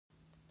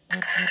What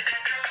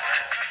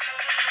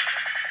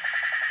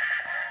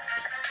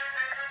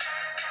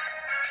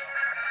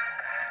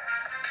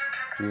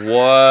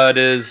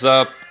is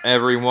up,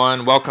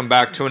 everyone? Welcome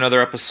back to another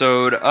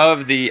episode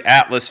of the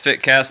Atlas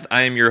Fitcast.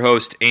 I am your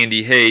host,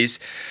 Andy Hayes.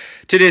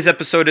 Today's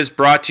episode is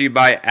brought to you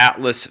by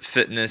Atlas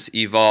Fitness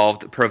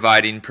Evolved,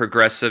 providing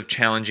progressive,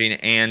 challenging,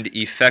 and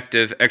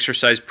effective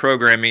exercise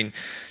programming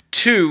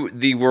to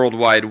the World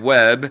Wide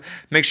Web.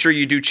 Make sure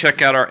you do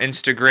check out our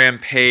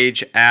Instagram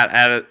page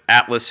at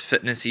Atlas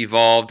Fitness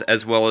Evolved,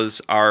 as well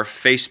as our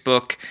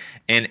Facebook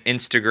and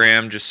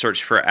Instagram. Just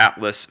search for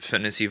Atlas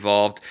Fitness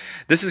Evolved.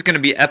 This is going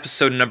to be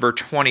episode number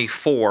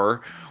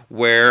 24,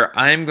 where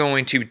I'm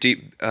going to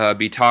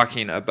be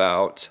talking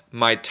about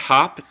my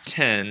top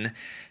 10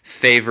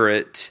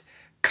 favorite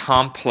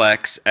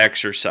complex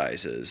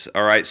exercises.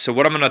 All right, so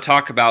what I'm going to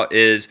talk about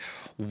is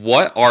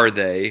what are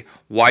they,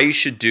 why you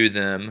should do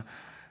them,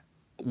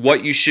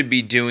 what you should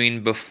be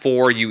doing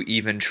before you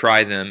even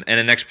try them, and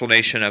an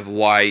explanation of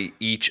why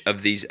each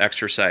of these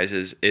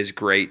exercises is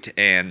great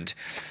and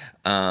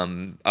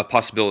a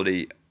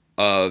possibility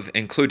of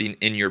including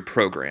in your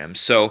program.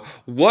 So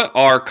what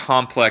are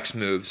complex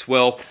moves?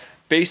 Well,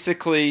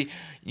 basically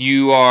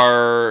you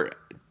are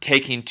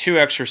taking two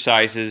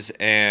exercises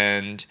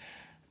and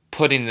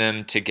putting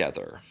them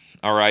together.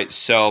 All right,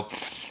 so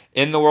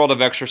in the world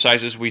of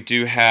exercises, we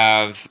do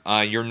have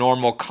your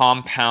normal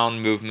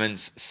compound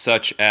movements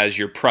such as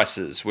your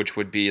presses, which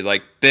would be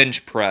like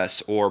bench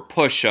press or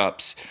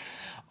push-ups,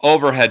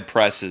 overhead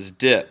presses,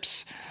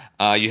 dips.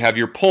 You have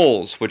your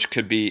pulls, which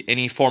could be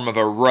any form of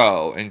a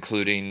row,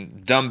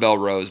 including dumbbell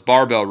rows,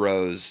 barbell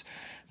rows,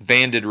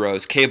 banded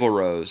rows, cable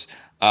rows.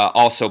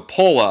 Also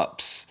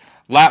pull-ups,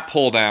 lat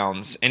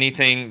pull-downs,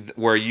 anything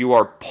where you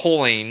are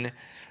pulling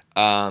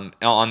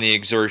on the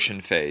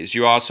exertion phase.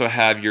 You also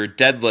have your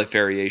deadlift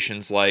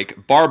variations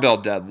like barbell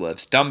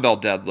deadlifts, dumbbell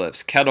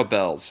deadlifts,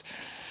 kettlebells.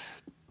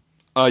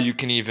 You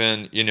can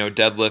even,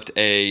 deadlift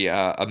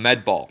a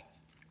med ball.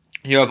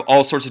 You have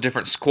all sorts of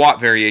different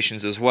squat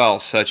variations as well,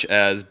 such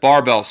as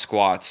barbell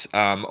squats,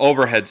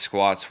 overhead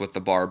squats with the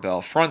barbell,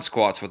 front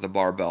squats with the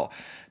barbell,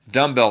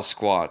 dumbbell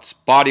squats,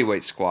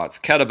 bodyweight squats,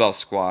 kettlebell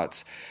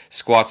squats,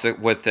 squats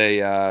with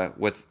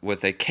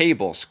a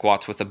cable,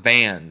 squats with a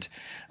band.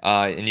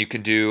 And you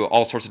can do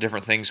all sorts of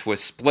different things with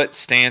split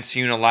stance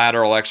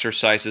unilateral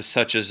exercises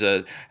such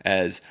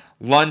as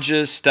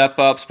lunges,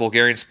 step-ups,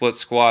 Bulgarian split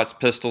squats,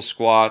 pistol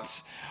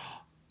squats,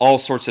 all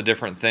sorts of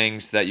different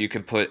things that you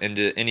can put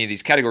into any of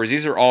these categories.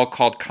 These are all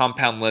called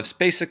compound lifts,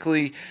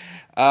 basically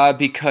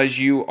because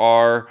you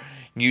are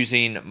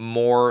using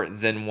more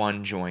than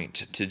one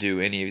joint to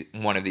do any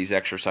one of these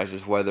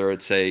exercises, whether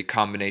it's a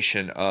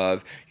combination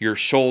of your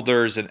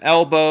shoulders and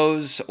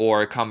elbows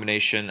or a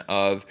combination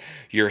of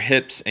your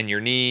hips and your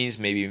knees,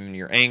 maybe even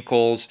your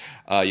ankles.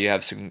 You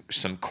have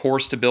some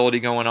core stability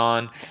going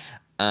on.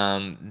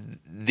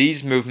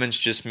 These movements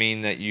just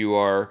mean that you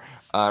are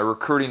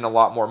recruiting a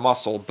lot more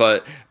muscle.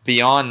 But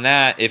beyond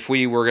that, if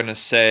we were going to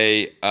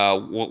say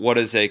what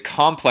is a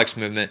complex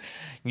movement,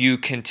 you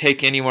can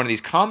take any one of these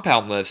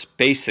compound lifts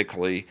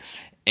basically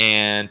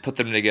and put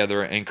them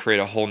together and create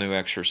a whole new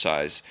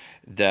exercise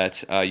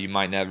that you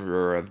might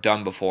never have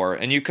done before.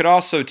 And you could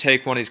also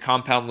take one of these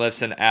compound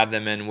lifts and add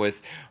them in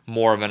with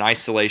more of an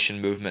isolation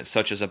movement,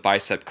 such as a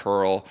bicep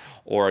curl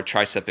or a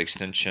tricep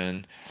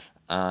extension,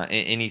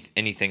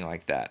 anything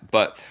like that.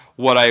 But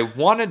what I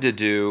wanted to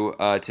do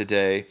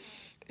today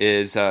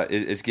is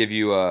give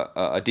you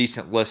a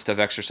decent list of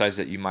exercises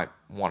that you might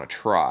want to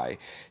try.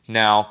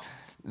 Now,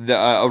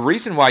 a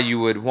reason why you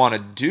would want to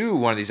do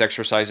one of these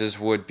exercises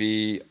would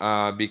be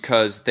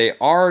because they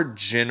are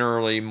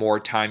generally more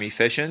time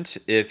efficient.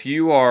 If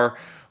you are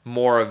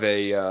more of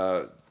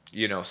a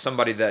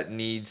somebody that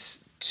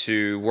needs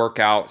to work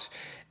out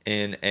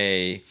in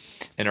a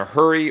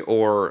hurry,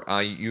 or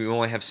you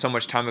only have so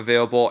much time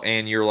available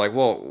and you're like,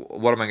 well,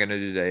 what am I going to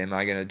do today? Am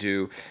I going to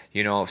do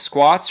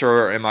squats,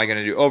 or am I going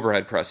to do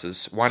overhead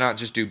presses? Why not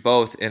just do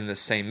both in the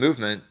same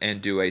movement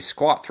and do a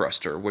squat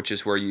thruster, which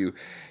is where you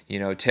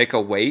take a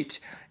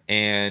weight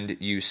and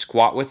you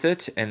squat with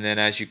it, and then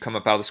as you come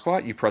up out of the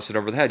squat, you press it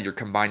over the head. You're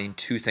combining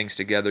two things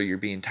together. You're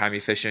being time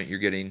efficient. You're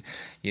getting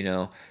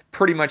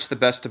pretty much the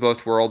best of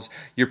both worlds.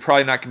 You're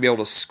probably not going to be able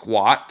to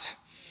squat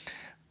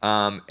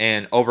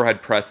and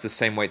overhead press the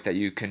same weight that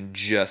you can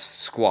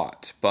just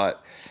squat,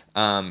 but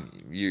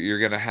you're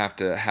going to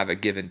have a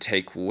give and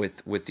take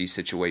with these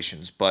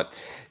situations. But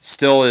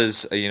still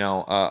is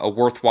a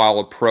worthwhile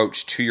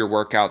approach to your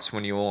workouts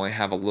when you only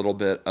have a little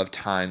bit of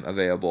time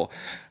available.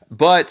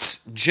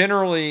 But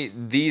generally,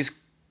 these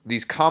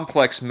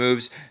complex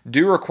moves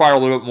do require a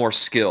little bit more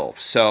skill.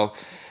 So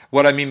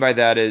what I mean by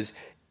that is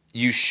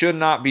you should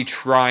not be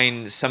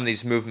trying some of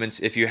these movements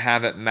if you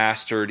haven't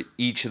mastered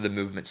each of the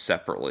movements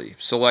separately.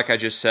 So like I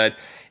just said,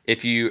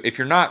 if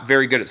you're not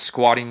very good at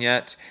squatting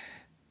yet,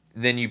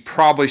 then you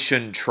probably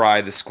shouldn't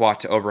try the squat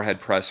to overhead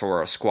press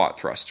or a squat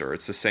thruster.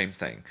 It's the same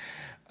thing.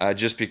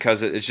 Just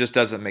because it just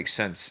doesn't make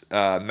sense.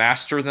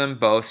 Master them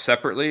both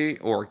separately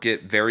or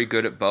get very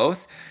good at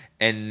both,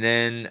 and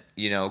then,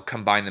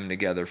 combine them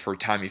together for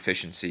time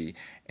efficiency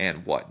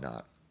and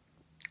whatnot.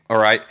 All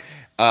right.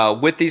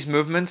 With these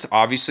movements,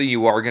 obviously,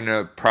 you are going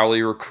to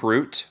probably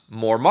recruit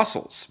more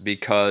muscles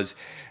because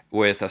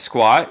with a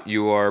squat,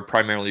 you are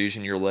primarily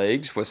using your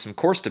legs with some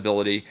core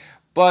stability,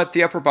 but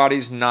the upper body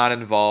is not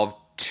involved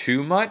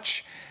too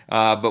much.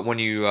 But when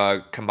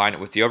you combine it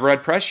with the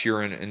overhead press,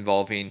 you're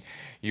involving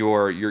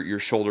your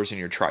shoulders and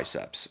your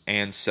triceps.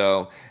 And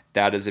so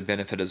that is a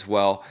benefit as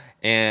well.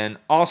 And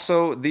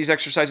also, these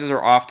exercises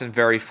are often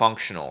very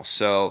functional.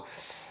 So,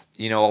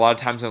 a lot of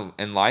times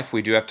in life,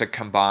 we do have to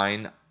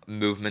combine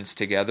movements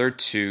together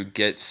to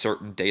get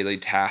certain daily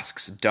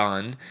tasks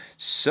done.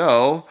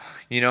 So,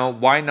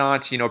 why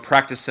not,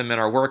 practice them in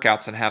our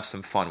workouts and have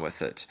some fun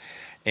with it.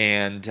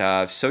 And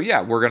so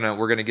yeah, we're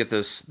gonna get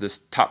this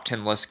top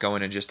 10 list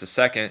going in just a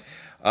second.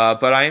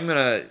 But I am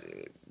gonna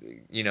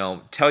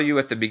tell you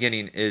at the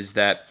beginning is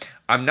that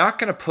I'm not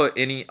going to put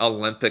any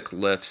Olympic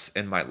lifts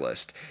in my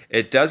list.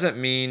 It doesn't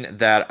mean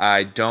that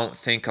I don't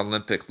think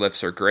Olympic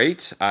lifts are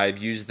great. I've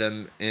used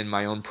them in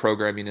my own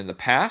programming in the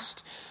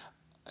past.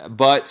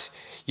 But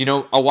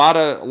a lot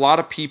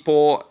of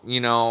people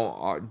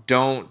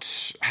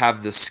don't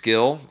have the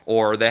skill,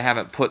 or they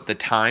haven't put the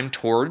time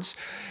towards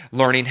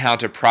learning how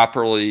to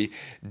properly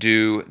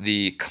do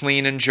the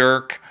clean and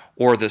jerk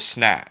or the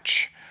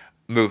snatch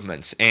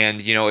movements.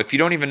 And if you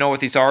don't even know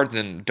what these are,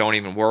 then don't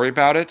even worry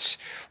about it.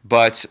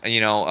 But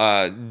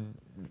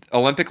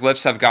Olympic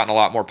lifts have gotten a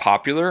lot more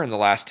popular in the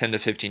last 10 to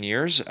 15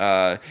 years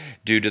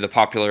due to the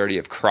popularity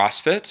of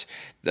CrossFit.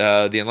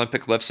 The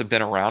Olympic lifts have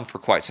been around for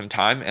quite some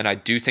time, and I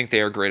do think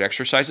they are great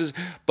exercises,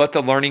 but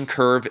the learning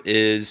curve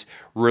is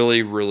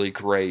really, really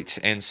great.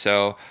 And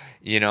so,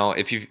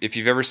 if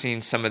you've ever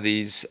seen some of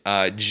these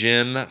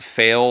gym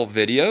fail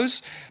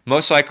videos,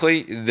 most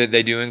likely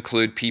they do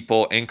include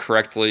people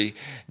incorrectly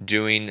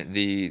doing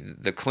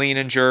the clean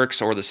and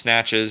jerks or the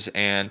snatches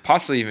and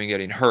possibly even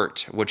getting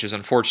hurt, which is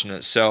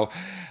unfortunate. So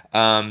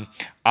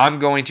I'm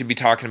going to be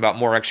talking about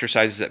more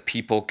exercises that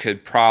people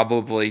could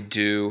probably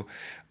do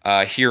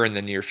here in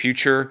the near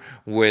future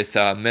with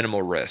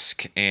minimal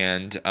risk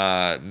and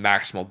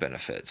maximal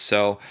benefit.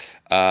 So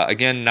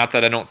again, not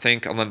that I don't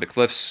think Olympic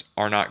lifts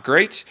are not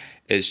great.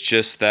 It's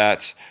just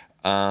that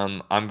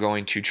I'm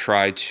going to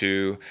try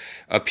to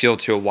appeal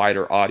to a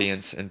wider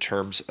audience in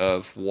terms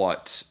of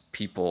what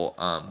people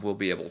will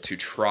be able to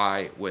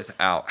try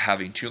without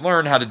having to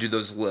learn how to do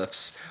those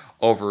lifts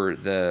over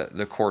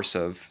the course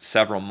of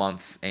several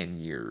months and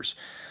years.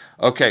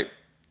 Okay,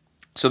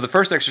 so the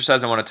first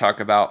exercise I want to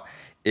talk about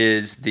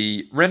is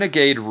the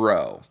Renegade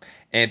Row.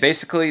 And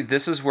basically,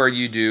 this is where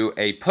you do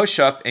a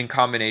push-up in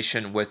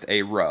combination with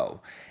a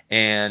row.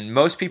 And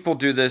most people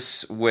do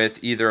this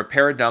with either a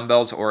pair of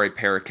dumbbells or a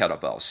pair of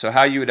kettlebells. So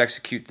how you would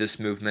execute this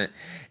movement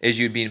is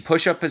you'd be in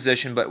push-up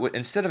position, but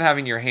instead of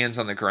having your hands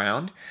on the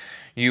ground,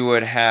 you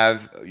would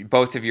have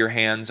both of your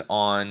hands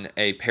on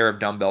a pair of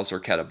dumbbells or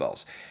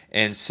kettlebells.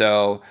 And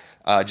so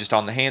just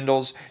on the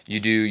handles, you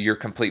do your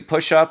complete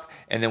push-up,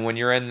 and then when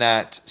you're in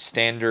that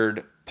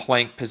standard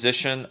plank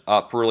position,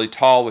 up really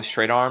tall with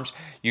straight arms,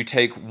 you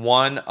take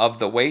one of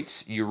the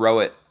weights, you row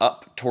it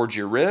up towards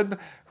your rib,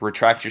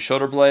 retract your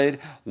shoulder blade,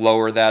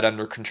 lower that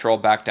under control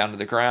back down to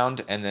the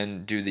ground, and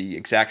then do the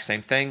exact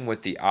same thing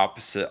with the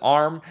opposite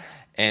arm.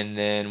 And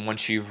then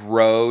once you've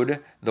rowed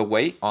the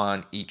weight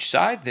on each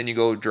side, then you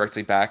go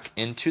directly back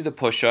into the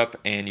push-up,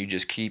 and you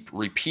just keep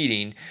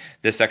repeating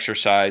this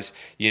exercise,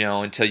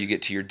 until you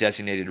get to your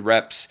designated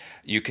reps.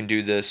 You can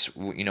do this,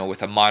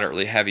 with a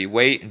moderately heavy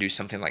weight and do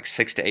something like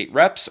 6 to 8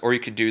 reps, or you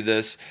could do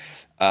this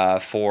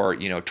for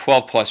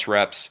 12 plus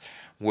reps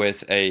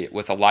with a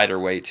lighter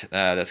weight.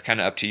 That's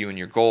kind of up to you and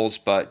your goals,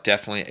 but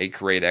definitely a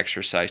great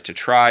exercise to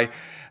try.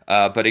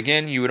 But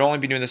again, you would only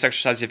be doing this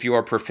exercise if you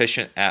are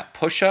proficient at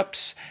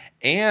push-ups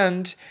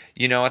and,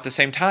 at the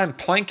same time,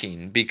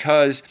 planking,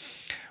 because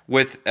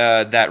with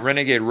that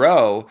Renegade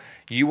Row,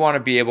 you want to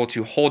be able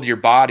to hold your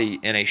body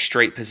in a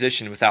straight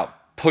position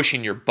without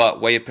pushing your butt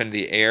way up into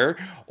the air,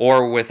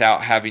 or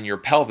without having your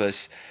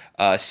pelvis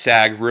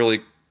sag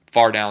really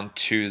far down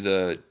to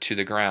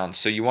the ground.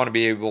 So you want to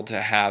be able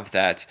to have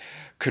that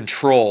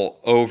control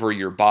over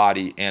your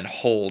body and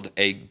hold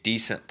a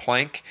decent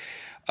plank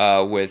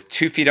with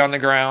 2 feet on the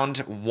ground,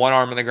 one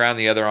arm on the ground,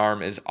 the other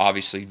arm is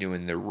obviously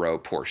doing the row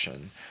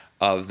portion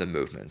of the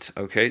movement.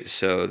 Okay,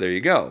 so there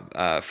you go.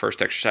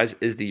 First exercise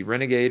is the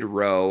Renegade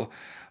Row,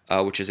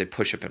 which is a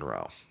push-up and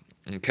row.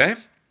 Okay.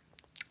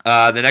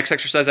 The next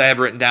exercise I have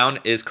written down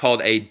is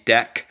called a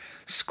deck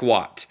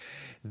squat.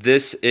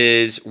 This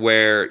is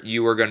where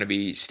you are going to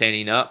be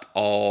standing up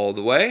all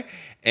the way,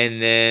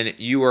 and then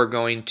you are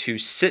going to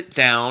sit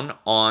down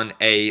on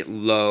a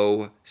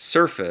low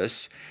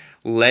surface,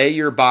 lay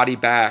your body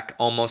back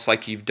almost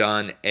like you've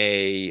done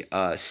a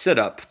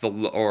sit-up,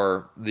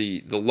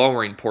 the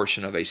lowering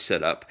portion of a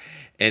sit-up.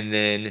 And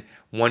then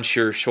once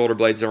your shoulder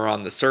blades are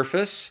on the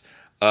surface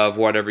of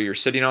whatever you're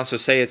sitting on, so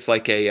say it's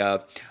like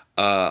a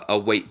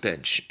weight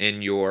bench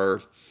in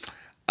your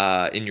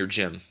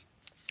gym.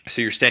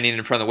 So you're standing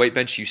in front of the weight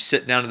bench, you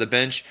sit down to the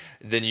bench,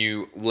 then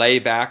you lay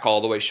back all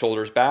the way,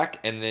 shoulders back,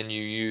 and then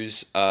you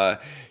use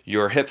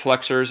your hip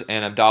flexors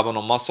and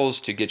abdominal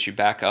muscles to get you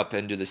back up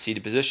into the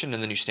seated position,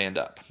 and then you stand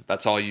up.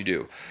 That's all you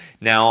do.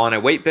 Now on a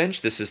weight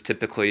bench, this is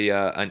typically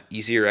an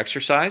easier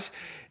exercise.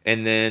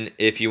 And then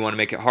if you want to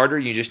make it harder,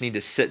 you just need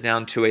to sit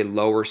down to a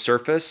lower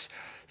surface,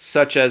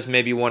 such as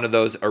maybe one of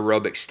those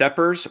aerobic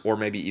steppers or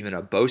maybe even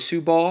a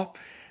Bosu ball,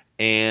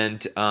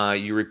 and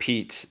you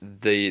repeat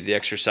the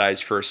exercise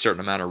for a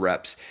certain amount of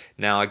reps.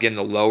 Now, again,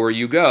 the lower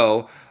you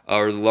go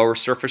or the lower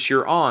surface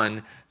you're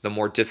on, the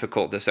more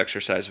difficult this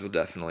exercise will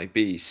definitely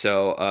be.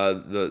 So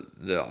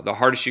the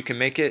hardest you can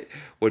make it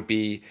would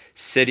be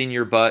sitting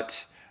your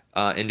butt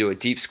into a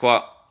deep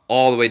squat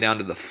all the way down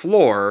to the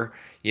floor,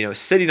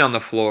 sitting on the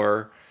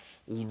floor,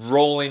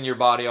 rolling your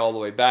body all the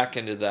way back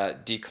into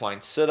that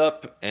declined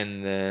sit-up,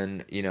 and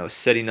then,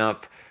 sitting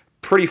up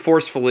pretty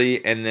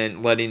forcefully, and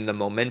then letting the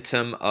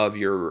momentum of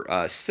your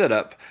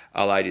sit-up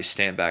allow you to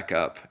stand back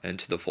up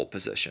into the full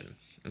position.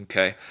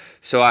 Okay,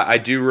 so I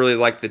do really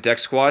like the deck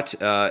squat.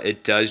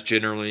 It does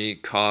generally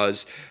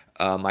cause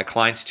my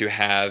clients to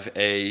have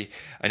an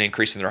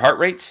increase in their heart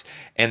rates,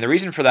 and the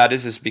reason for that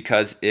is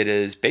because it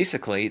is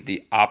basically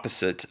the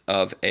opposite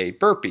of a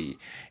burpee.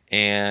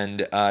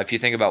 And if you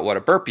think about what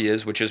a burpee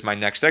is, which is my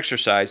next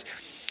exercise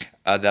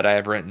that I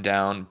have written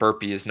down,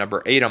 burpee is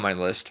number 8 on my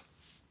list.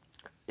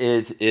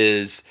 It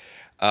is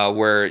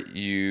where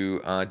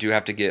you do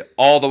have to get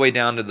all the way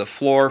down to the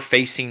floor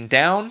facing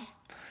down,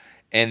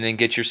 and then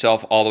get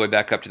yourself all the way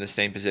back up to the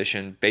same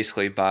position,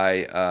 basically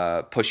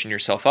by pushing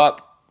yourself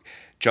up,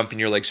 jumping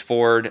your legs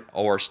forward,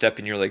 or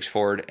stepping your legs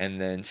forward,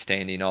 and then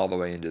standing all the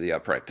way into the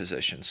upright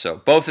position. So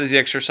both of these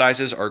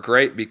exercises are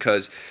great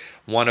because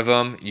one of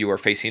them you are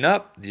facing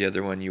up, the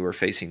other one you are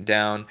facing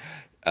down.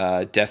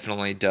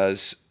 Definitely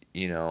does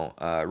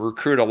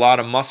recruit a lot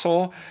of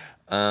muscle.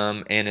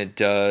 And it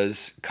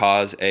does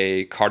cause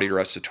a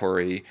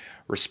cardiorespiratory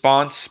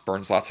response,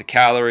 burns lots of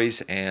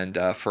calories, and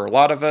for a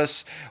lot of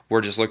us,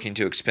 we're just looking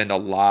to expend a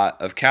lot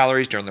of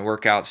calories during the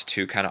workouts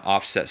to kind of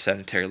offset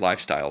sedentary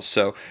lifestyles.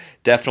 So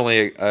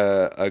definitely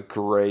a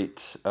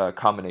great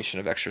combination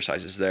of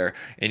exercises there.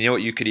 And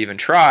what you could even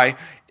try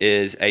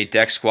is a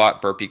deck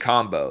squat burpee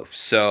combo.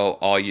 So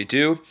all you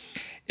do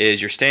is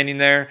you're standing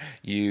there,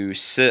 you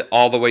sit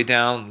all the way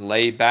down,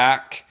 lay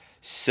back,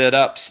 sit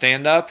up,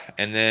 stand up,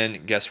 and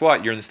then guess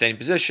what? You're in the standing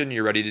position.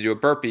 You're ready to do a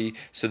burpee.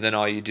 So then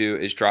all you do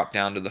is drop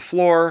down to the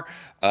floor,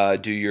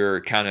 do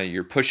your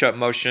push-up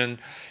motion,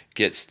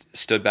 get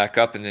stood back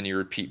up, and then you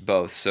repeat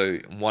both. So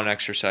one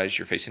exercise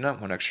you're facing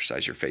up, one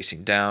exercise you're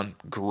facing down.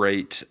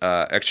 Great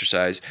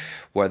exercise,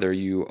 whether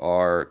you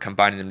are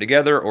combining them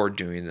together or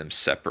doing them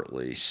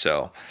separately.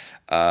 So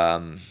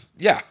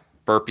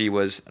burpee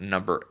was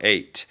number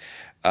 8.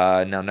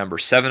 Now number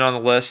 7 on the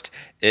list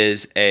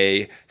is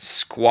a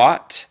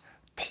squat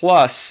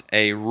plus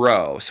a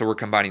row. So we're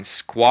combining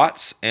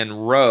squats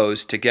and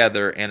rows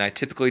together, and I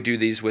typically do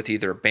these with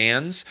either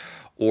bands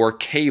or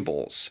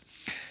cables.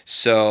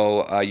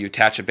 So you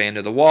attach a band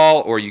to the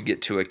wall, or you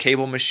get to a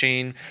cable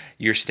machine.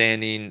 You're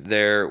standing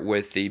there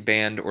with the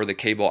band or the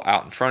cable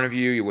out in front of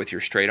you with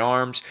your straight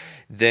arms.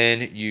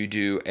 Then you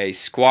do a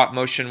squat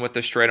motion with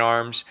the straight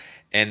arms,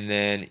 and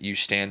then you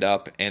stand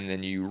up, and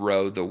then you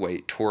row the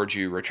weight towards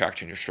you,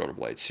 retracting your shoulder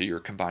blades. So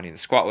you're combining the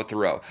squat with the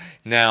row.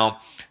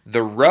 Now,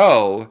 the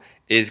row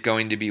is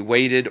going to be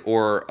weighted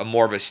or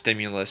more of a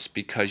stimulus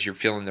because you're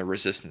feeling the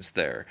resistance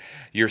there.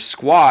 Your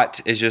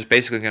squat is just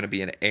basically going to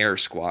be an air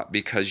squat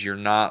because you're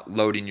not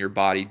loading your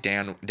body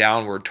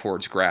downward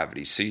towards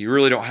gravity. So you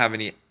really don't have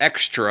any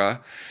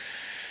extra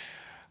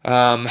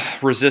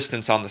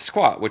resistance on the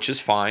squat, which is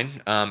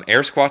fine.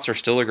 Air squats are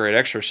still a great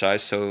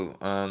exercise, so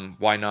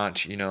why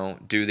not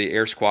do the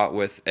air squat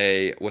with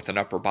an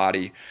upper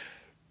body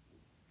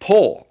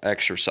pull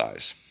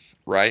exercise,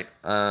 right?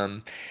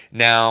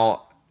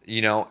 Now,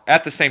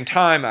 at the same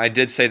time, I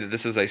did say that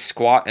this is a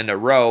squat and a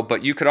row,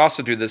 but you could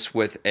also do this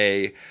with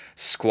a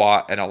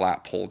squat and a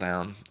lat pull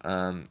down,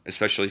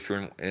 especially if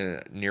you're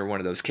near one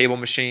of those cable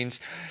machines.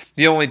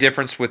 The only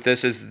difference with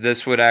this is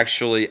this would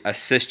actually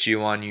assist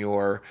you on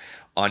your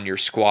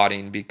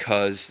squatting,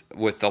 because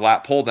with the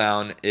lat pull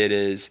down, it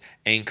is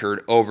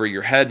anchored over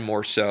your head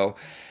more so,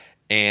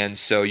 and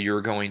so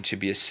you're going to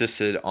be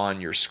assisted on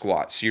your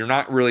squat. So you're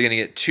not really going to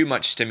get too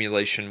much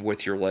stimulation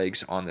with your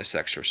legs on this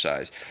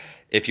exercise.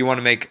 If you want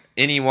to make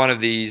any one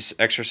of these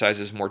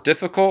exercises more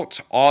difficult,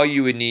 all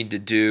you would need to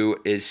do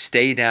is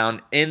stay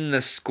down in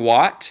the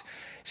squat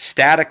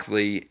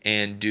statically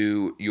and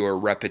do your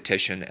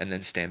repetition and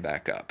then stand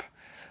back up.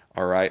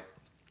 All right.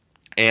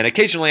 And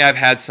occasionally I've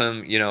had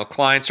some,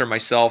 clients or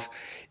myself,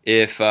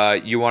 if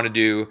you want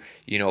to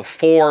do,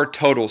 4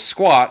 total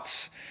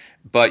squats,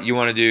 but you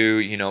want to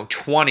do,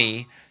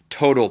 20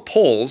 total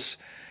pulls,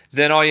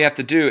 then all you have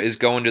to do is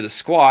go into the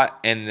squat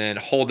and then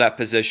hold that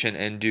position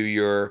and do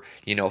your,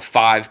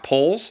 5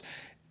 pulls.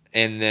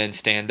 and then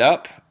stand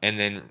up, and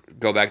then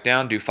go back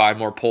down, do 5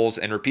 more pulls,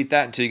 and repeat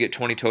that until you get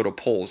 20 total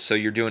pulls. So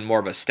you're doing more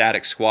of a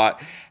static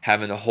squat,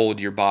 having to hold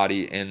your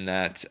body in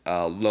that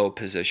low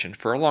position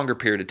for a longer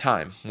period of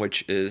time,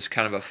 which is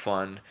kind of a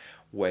fun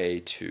way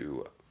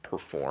to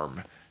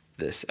perform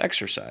this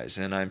exercise.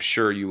 And I'm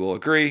sure you will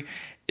agree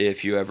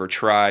if you ever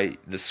try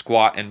the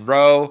squat and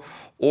row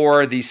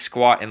or the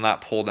squat and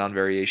lat pull down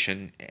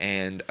variation.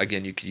 And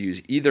again, you could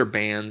use either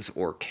bands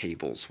or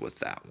cables with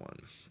that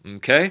one.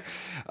 Okay.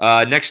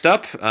 Next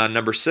up,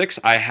 number 6,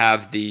 I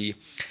have the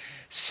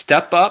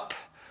step up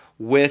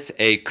with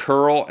a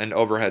curl and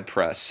overhead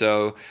press.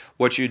 So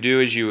what you do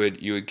is you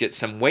would get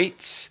some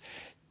weights,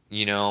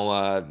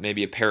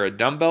 maybe a pair of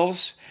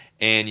dumbbells,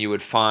 and you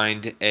would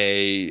find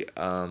a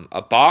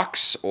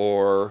box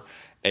or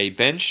a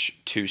bench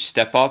to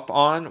step up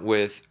on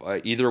with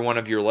either one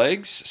of your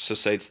legs. So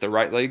say it's the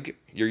right leg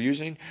you're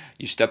using.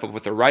 You step up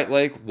with the right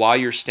leg while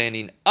you're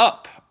standing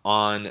up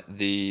on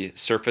the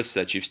surface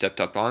that you've stepped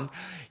up on.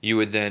 You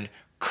would then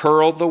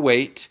curl the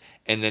weight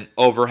and then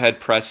overhead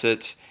press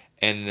it,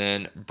 and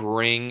then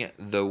bring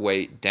the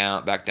weight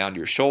back down to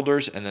your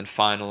shoulders, and then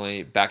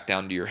finally back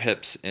down to your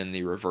hips in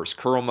the reverse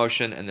curl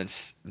motion, and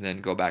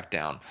then go back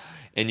down.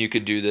 And you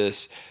could do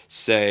this,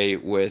 say,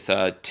 with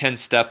 10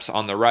 steps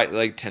on the right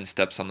leg, 10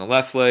 steps on the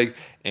left leg,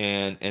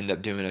 and end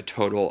up doing a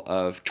total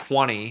of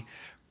 20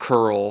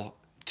 curl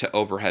to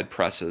overhead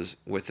presses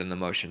within the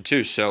motion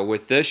too. So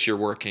with this, you're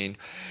working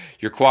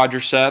your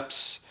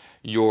quadriceps,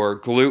 your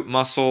glute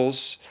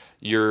muscles,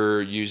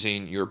 you're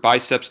using your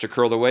biceps to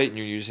curl the weight, and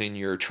you're using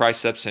your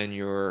triceps and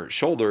your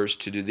shoulders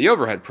to do the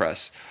overhead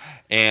press.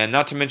 And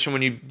not to mention,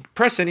 when you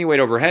press any weight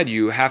overhead,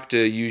 you have to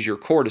use your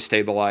core to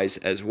stabilize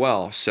as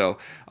well. So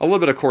a little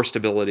bit of core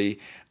stability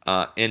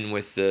in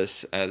with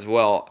this as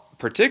well.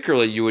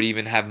 Particularly, you would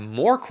even have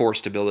more core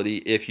stability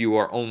if you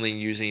are only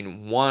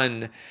using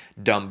one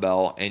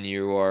dumbbell and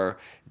you are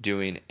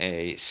doing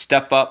a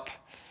step up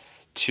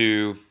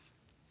to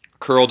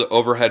curl to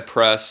overhead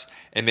press,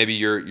 and maybe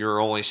you're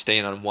only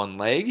staying on one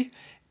leg.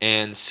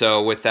 And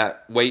so with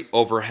that weight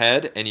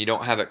overhead and you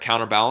don't have it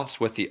counterbalanced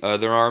with the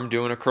other arm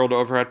doing a curl to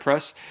overhead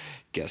press,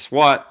 guess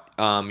what?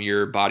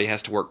 Your body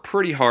has to work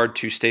pretty hard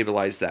to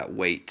stabilize that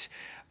weight.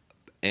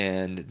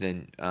 And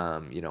then,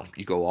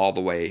 you go all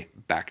the way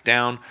back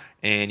down,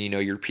 and,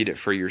 you repeat it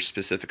for your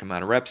specific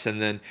amount of reps.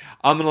 And then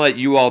I'm going to let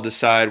you all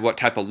decide what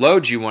type of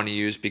loads you want to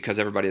use, because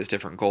everybody has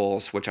different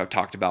goals, which I've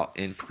talked about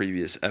in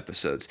previous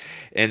episodes.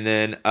 And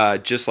then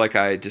just like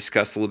I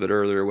discussed a little bit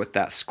earlier with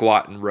that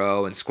squat and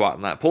row and squat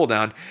and lat pull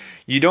down,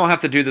 you don't have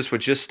to do this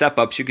with just step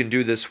ups. You can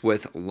do this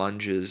with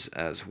lunges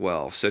as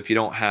well. So if you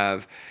don't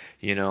have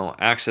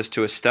access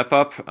to a step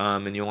up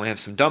and you only have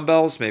some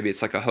dumbbells, maybe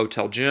it's like a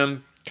hotel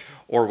gym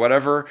or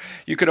whatever,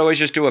 you could always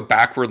just do a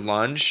backward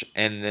lunge,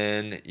 and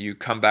then you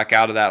come back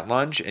out of that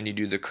lunge and you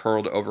do the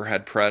curled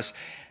overhead press.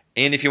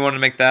 And if you want to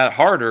make that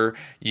harder,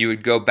 you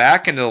would go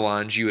back into the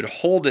lunge, you would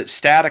hold it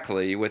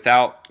statically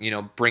without,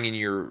 bringing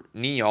your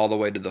knee all the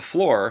way to the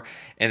floor.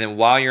 And then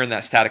while you're in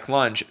that static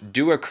lunge,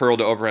 do a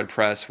curled overhead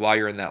press while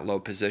you're in that low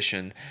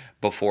position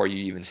before you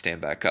even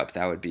stand back up.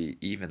 That would be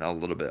even a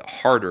little bit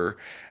harder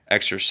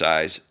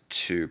exercise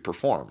to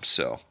perform.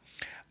 So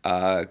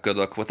good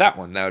luck with that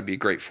one. That would be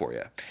great for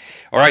you.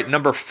 All right,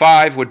 number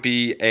 5 would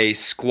be a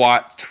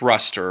squat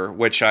thruster,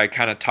 which I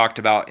kind of talked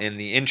about in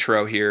the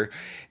intro here.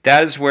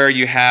 That is where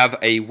you have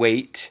a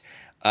weight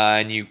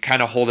and you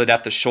kind of hold it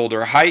at the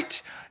shoulder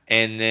height,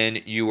 and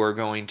then you are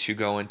going to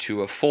go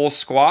into a full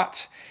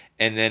squat.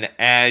 And then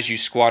as you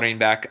squatting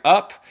back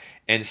up,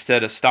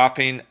 instead of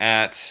stopping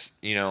at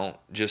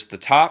just the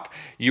top,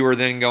 you are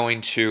then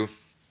going to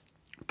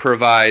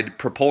provide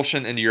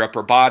propulsion into your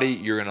upper body.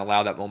 You're going to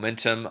allow that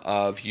momentum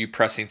of you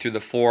pressing through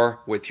the floor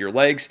with your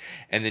legs,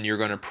 and then you're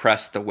going to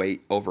press the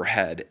weight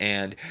overhead.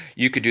 And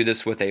you could do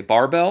this with a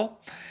barbell.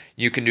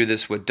 You can do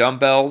this with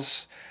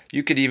dumbbells.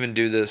 You could even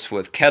do this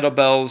with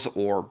kettlebells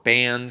or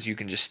bands. You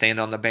can just stand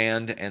on the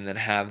band and then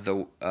have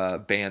the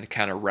band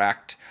kind of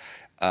racked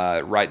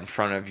right in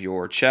front of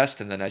your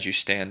chest. And then as you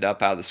stand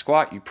up out of the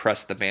squat, you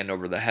press the band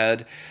over the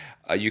head.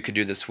 You could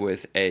do this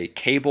with a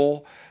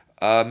cable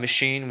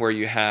machine, where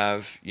you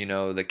have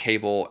the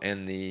cable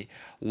in the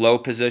low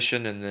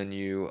position, and then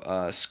you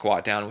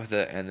squat down with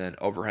it and then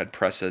overhead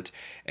press it.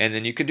 And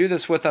then you could do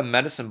this with a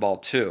medicine ball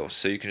too.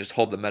 So you can just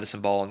hold the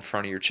medicine ball in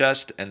front of your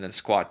chest and then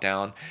squat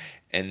down,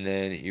 and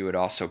then you would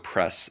also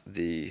press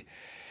the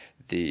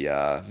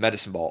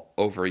medicine ball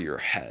over your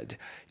head.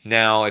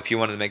 Now, if you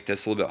wanted to make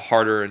this a little bit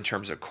harder in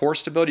terms of core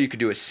stability, you could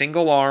do a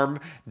single arm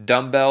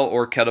dumbbell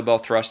or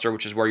kettlebell thruster,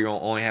 which is where you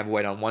only have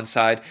weight on one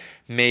side.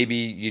 Maybe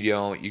you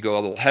go a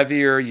little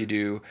heavier.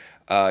 You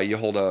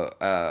hold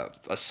a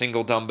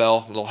single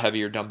dumbbell, a little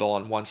heavier dumbbell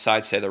on one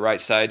side, say the right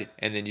side,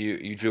 and then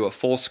you do a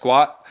full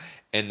squat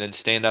and then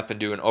stand up and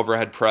do an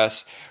overhead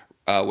press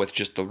with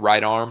just the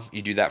right arm.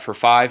 You do that for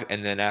 5,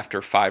 and then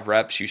after 5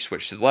 reps, you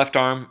switch to the left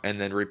arm and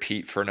then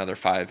repeat for another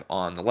 5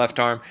 on the left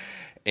arm.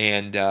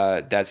 And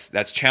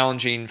that's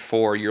challenging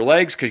for your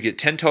legs because you get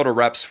 10 total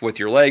reps with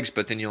your legs,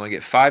 but then you only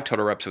get 5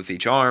 total reps with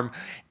each arm.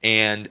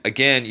 And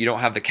again, you don't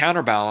have the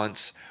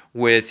counterbalance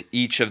with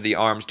each of the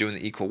arms doing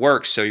the equal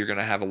work, so you're going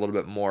to have a little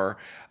bit more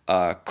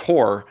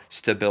core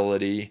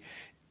stability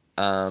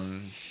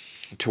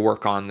to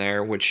work on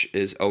there, which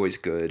is always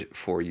good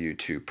for you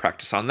to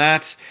practice on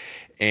that.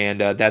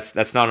 And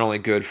that's not only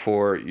good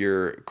for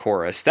your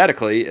core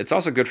aesthetically, it's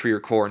also good for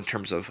your core in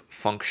terms of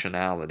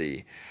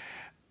functionality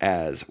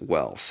as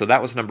well. So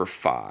that was number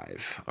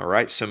 5. All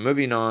right, so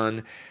moving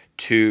on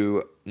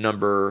to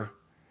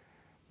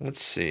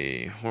let's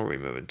see, where are we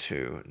moving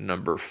to?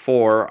 Number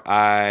 4,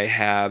 I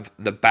have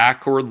the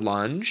backward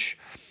lunge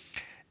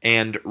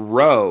and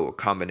row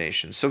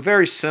combination. So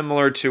very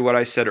similar to what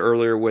I said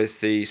earlier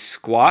with the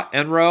squat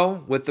and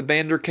row with the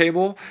band or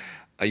cable.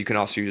 You can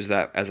also use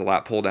that as a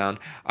lat pull down.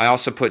 I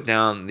also put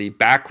down the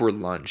backward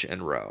lunge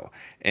and row.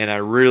 And I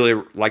really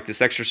like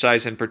this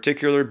exercise in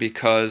particular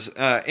because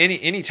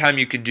anytime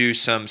you could do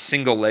some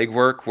single leg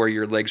work where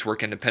your legs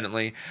work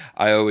independently,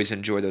 I always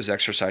enjoy those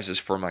exercises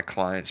for my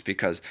clients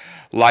because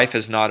life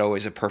is not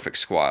always a perfect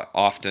squat.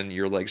 Often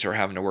your legs are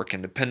having to work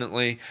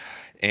independently.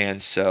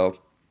 And so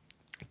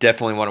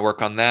definitely want to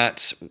work on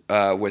that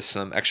with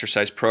some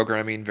exercise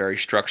programming, very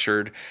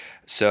structured.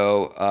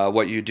 So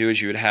what you do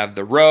is you would have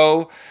the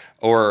row,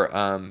 or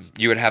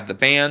you would have the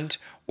band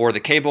or the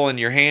cable in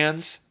your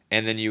hands,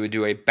 and then you would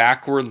do a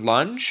backward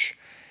lunge,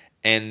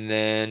 and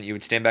then you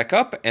would stand back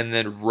up and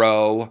then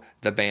row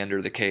the band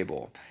or the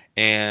cable.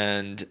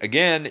 And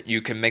again,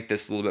 you can make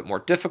this a little bit more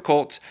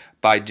difficult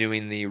by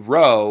doing the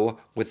row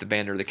with the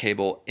band or the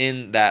cable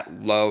in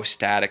that low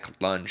static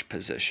lunge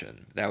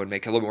position. That would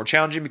make it a little more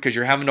challenging because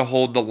you're having to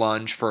hold the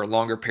lunge for a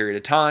longer period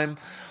of time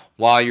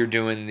while you're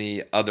doing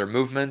the other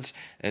movement,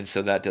 and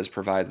so that does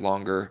provide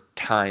longer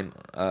time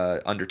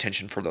under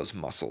tension for those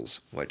muscles,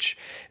 which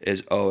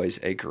is always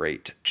a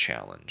great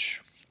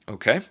challenge.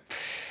 Okay?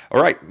 All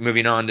right,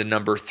 moving on to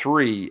number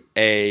 3,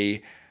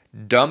 a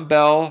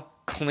dumbbell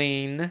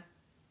clean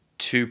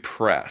to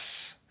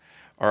press.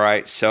 All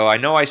right, so I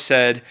know I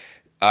said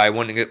I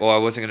wasn't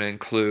going to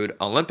include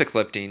Olympic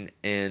lifting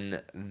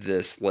in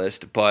this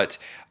list, but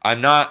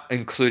I'm not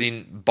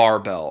including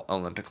barbell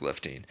Olympic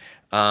lifting.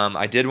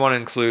 I did want to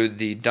include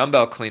the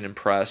dumbbell clean and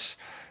press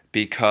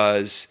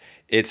because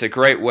it's a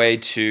great way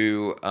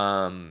to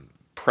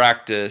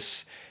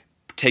practice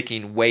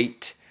taking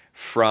weight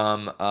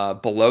from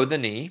below the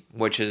knee,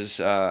 which is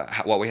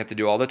what we have to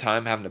do all the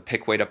time, having to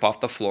pick weight up off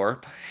the floor,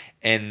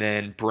 and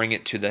then bring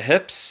it to the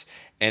hips,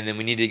 and then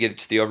we need to get it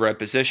to the overhead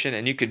position.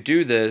 And you could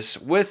do this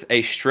with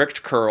a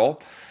strict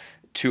curl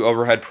to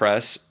overhead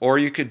press, or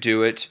you could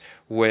do it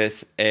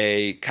with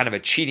a kind of a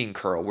cheating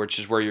curl, which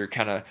is where you're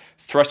kind of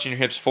thrusting your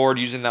hips forward,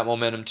 using that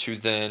momentum to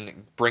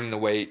then bring the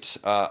weight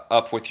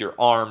up with your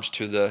arms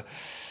to the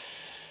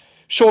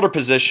shoulder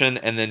position,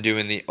 and then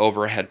doing the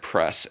overhead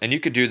press. And you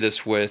could do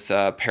this with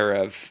a pair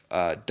of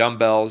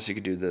dumbbells. You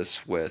could do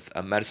this with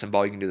a medicine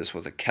ball. You can do this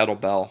with a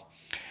kettlebell.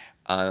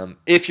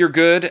 If you're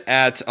good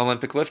at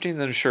Olympic lifting,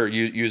 then sure,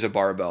 use a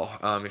barbell.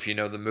 If you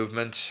know the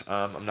movement,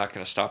 I'm not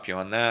going to stop you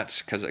on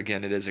that because,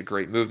 again, it is a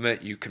great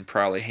movement. You can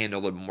probably handle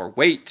a little more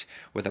weight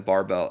with a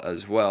barbell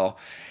as well.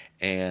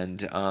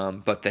 And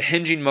but the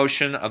hinging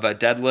motion of a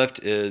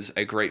deadlift is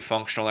a great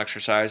functional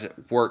exercise. It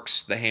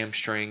works the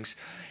hamstrings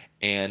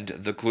and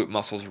the glute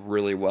muscles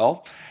really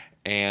well.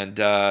 And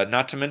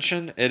not to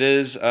mention, it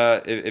is,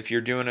 if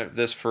you're doing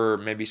this for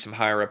maybe some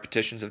higher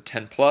repetitions of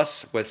 10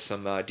 plus with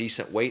some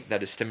decent weight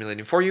that is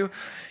stimulating for you,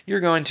 you're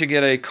going to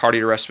get a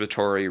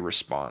cardiorespiratory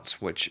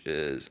response, which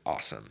is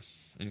awesome.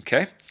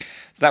 Okay,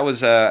 so that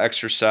was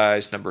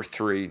exercise number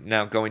 3.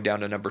 Now going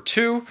down to number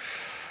 2,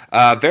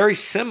 very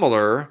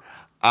similar.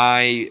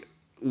 I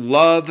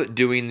love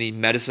doing the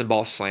medicine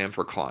ball slam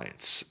for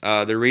clients.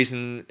 The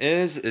reason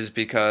is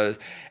because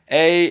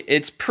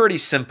it's pretty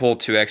simple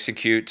to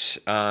execute.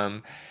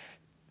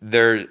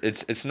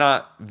 It's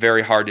not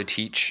very hard to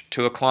teach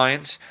to a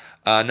client.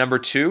 Number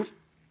 2,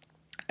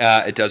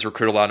 it does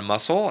recruit a lot of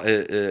muscle.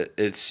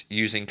 It's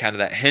using kind of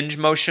that hinge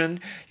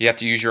motion. You have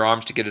to use your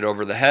arms to get it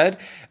over the head.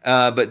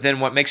 But then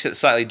what makes it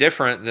slightly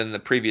different than the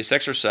previous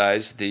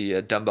exercise,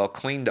 the dumbbell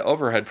clean to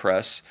overhead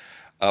press,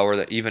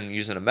 or even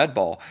using a med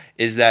ball,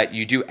 is that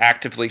you do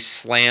actively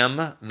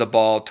slam the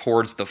ball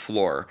towards the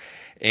floor.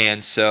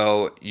 And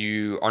so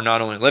you are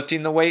not only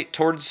lifting the weight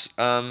towards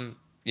the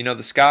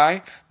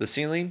sky, the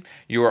ceiling,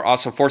 you are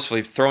also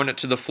forcefully throwing it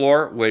to the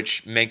floor,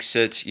 which makes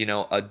it,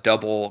 a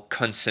double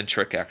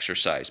concentric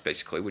exercise,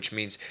 basically, which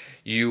means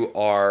you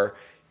are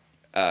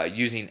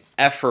using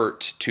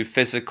effort to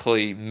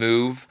physically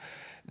move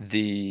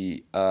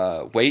the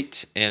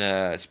weight in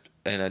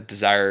a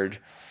desired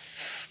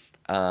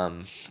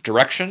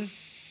direction.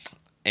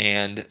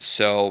 And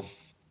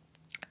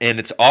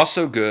it's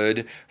also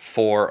good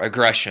for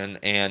aggression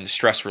and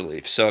stress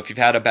relief. So if you've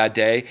had a bad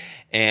day,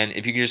 and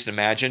if you can just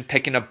imagine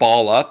picking a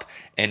ball up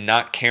and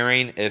not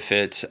caring if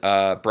it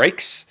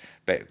breaks,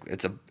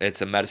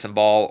 it's a medicine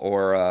ball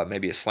or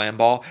maybe a slam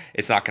ball,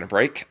 it's not going to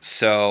break.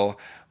 So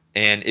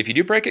And if you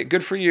do break it,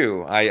 good for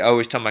you. I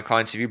always tell my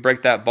clients, if you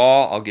break that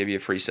ball, I'll give you a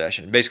free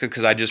session. Basically,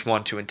 because I just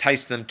want to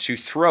entice them to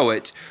throw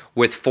it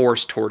with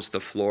force towards the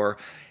floor.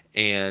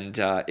 And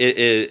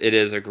it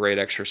is a great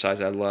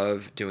exercise. I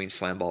love doing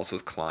slam balls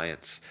with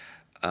clients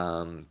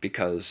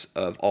because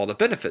of all the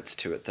benefits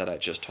to it that I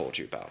just told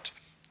you about.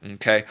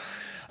 Okay.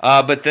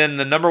 But then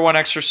the number one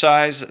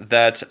exercise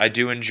that I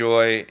do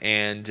enjoy,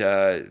 and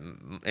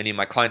any of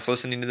my clients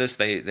listening to this,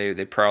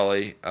 they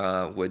probably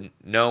would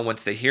know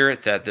once they hear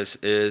it that this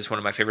is one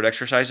of my favorite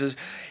exercises.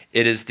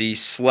 It is the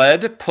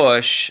sled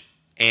push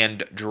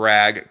and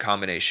drag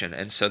combination.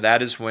 And so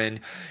that is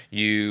when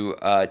you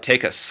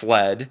take a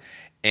sled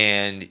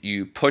and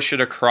you push it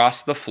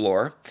across the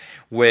floor,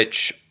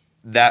 which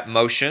that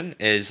motion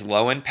is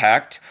low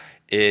impact.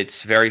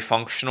 It's very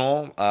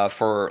functional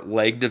for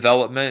leg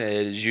development.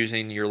 It is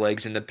using your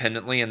legs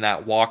independently in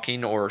that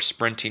walking or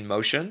sprinting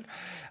motion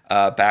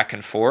back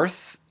and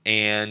forth.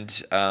 And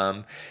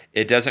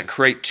it doesn't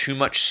create too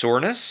much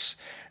soreness.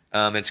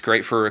 It's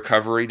great for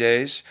recovery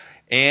days.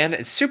 And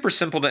it's super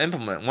simple to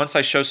implement. Once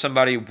I show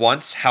somebody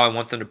once how I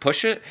want them to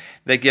push it,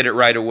 they get it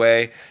right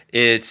away.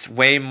 It's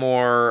way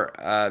more,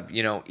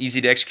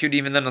 easy to execute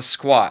even than a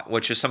squat,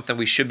 which is something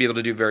we should be able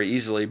to do very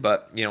easily.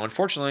 But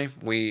unfortunately,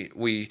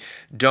 we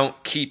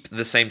don't keep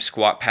the same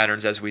squat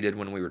patterns as we did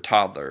when we were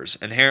toddlers.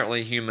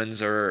 Inherently, humans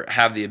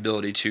have the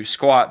ability to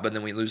squat, but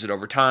then we lose it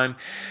over time,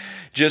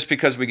 just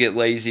because we get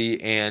lazy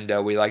and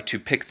we like to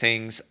pick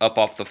things up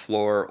off the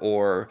floor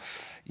or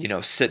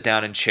sit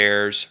down in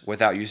chairs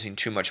without using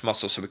too much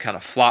muscle. So we kind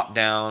of flop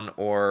down,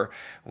 or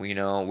we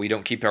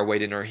don't keep our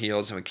weight in our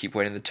heels and we keep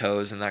weight in the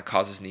toes, and that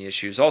causes knee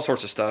issues, all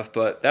sorts of stuff.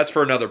 But that's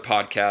for another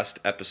podcast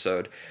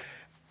episode.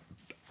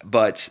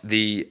 But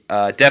the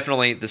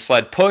definitely the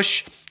sled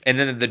push, and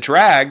then the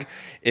drag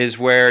is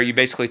where you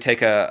basically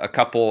take a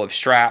couple of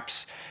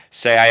straps.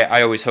 Say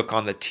I always hook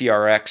on the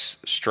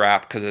TRX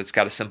strap because it's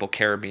got a simple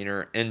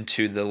carabiner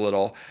into the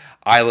little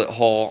eyelet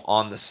hole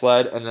on the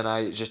sled, and then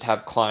I just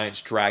have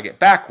clients drag it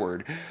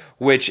backward,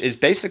 which is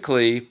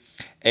basically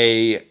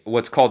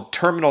what's called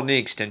terminal knee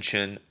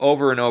extension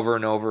over and over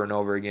and over and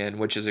over again,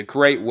 which is a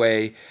great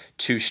way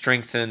to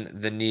strengthen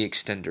the knee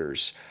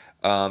extenders.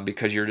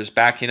 Because you're just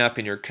backing up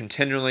and you're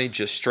continually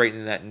just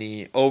straightening that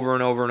knee over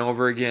and over and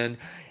over again.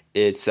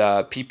 It's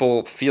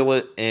people feel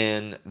it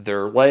in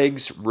their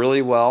legs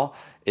really well.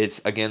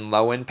 It's, again,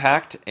 low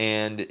impact,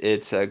 and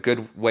it's a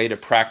good way to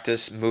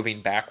practice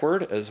moving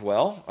backward as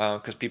well,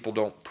 because people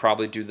don't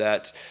probably do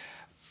that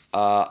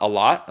a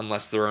lot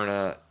unless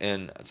they're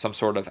in some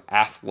sort of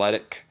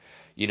athletic,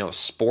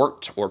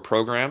 sport or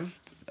program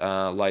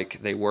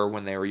like they were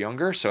when they were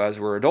younger. So as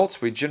we're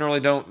adults, we generally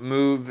don't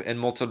move in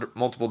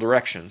multiple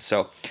directions.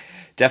 So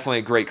definitely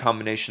a great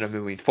combination of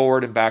moving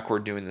forward and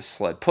backward, doing the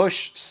sled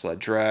push, sled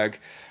drag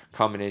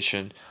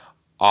combination.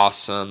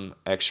 Awesome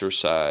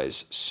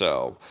exercise.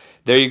 So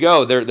there you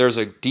go. There's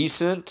a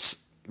decent,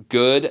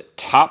 good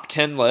top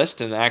 10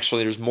 list, and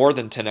actually there's more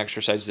than 10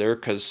 exercises there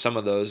because some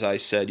of those I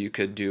said you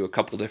could do a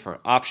couple different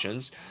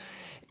options.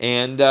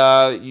 And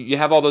you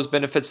have all those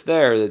benefits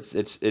there.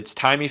 It's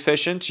time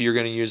efficient. You're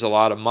going to use a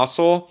lot of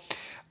muscle.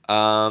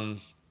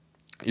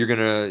 You're going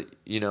to,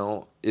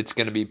 it's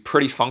going to be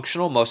pretty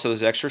functional, most of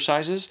those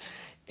exercises.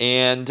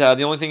 And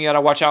the only thing you got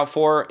to watch out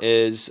for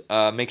is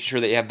making sure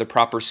that you have the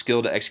proper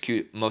skill to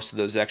execute most of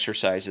those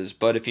exercises.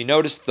 But if you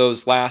notice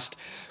those last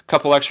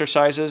couple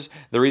exercises,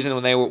 the reason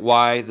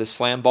why the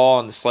slam ball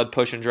and the sled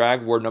push and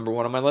drag were number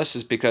one on my list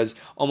is because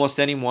almost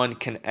anyone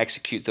can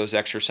execute those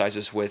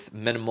exercises with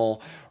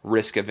minimal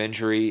risk of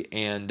injury,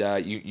 and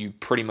you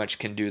pretty much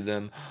can do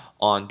them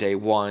on day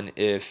one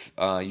if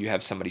you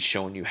have somebody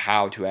showing you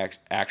how to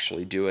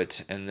actually do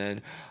it, and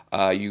then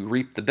you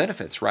reap the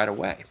benefits right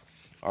away.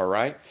 All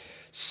right.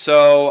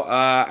 So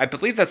I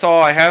believe that's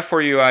all I have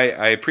for you.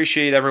 I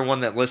appreciate everyone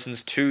that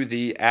listens to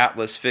the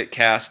Atlas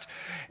Fitcast.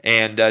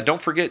 And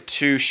don't forget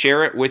to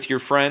share it with your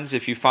friends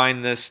if you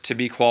find this to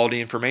be quality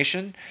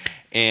information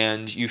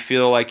and you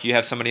feel like you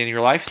have somebody in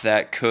your life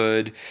that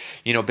could,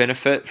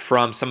 benefit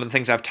from some of the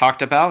things I've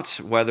talked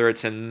about, whether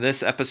it's in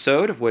this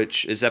episode,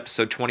 which is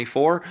episode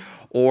 24,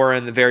 or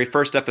in the very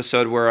first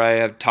episode where I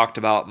have talked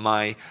about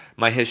my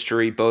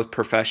history, both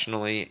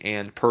professionally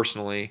and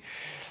personally.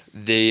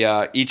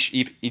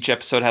 Each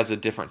episode has a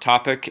different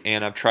topic,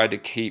 and I've tried to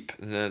keep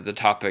the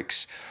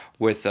topics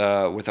with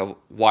a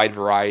wide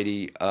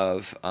variety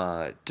of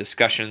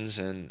discussions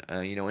and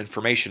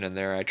information in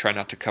there. I try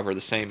not to cover the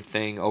same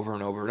thing over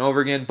and over and over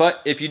again.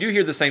 But if you do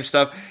hear the same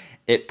stuff,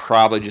 it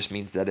probably just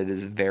means that it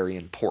is very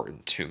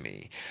important to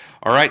me.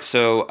 All right,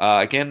 so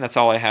again, that's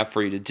all I have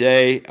for you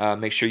today.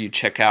 Make sure you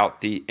check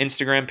out the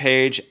Instagram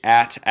page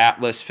at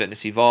Atlas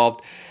Fitness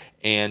Evolved.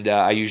 And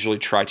I usually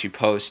try to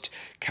post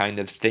kind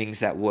of things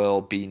that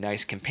will be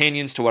nice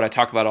companions to what I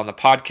talk about on the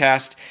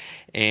podcast.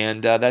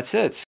 And that's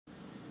it.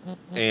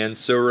 And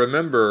so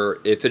remember,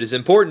 if it is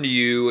important to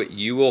you,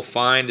 you will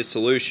find a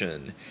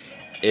solution.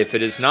 If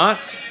it is not,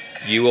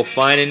 you will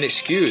find an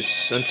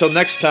excuse. Until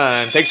next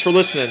time, thanks for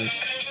listening.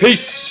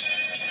 Peace.